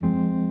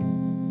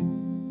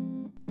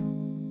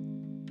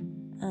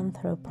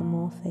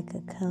anthropomorphic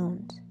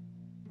account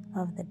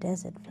of the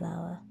desert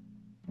flower,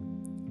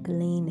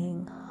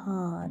 gleaning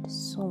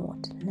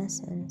hard-sought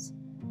lessons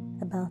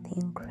about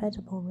the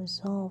incredible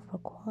resolve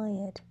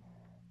required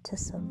to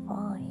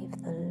survive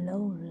the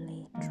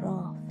lonely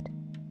draught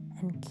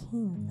and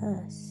keen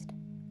thirst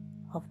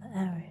of the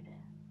arid.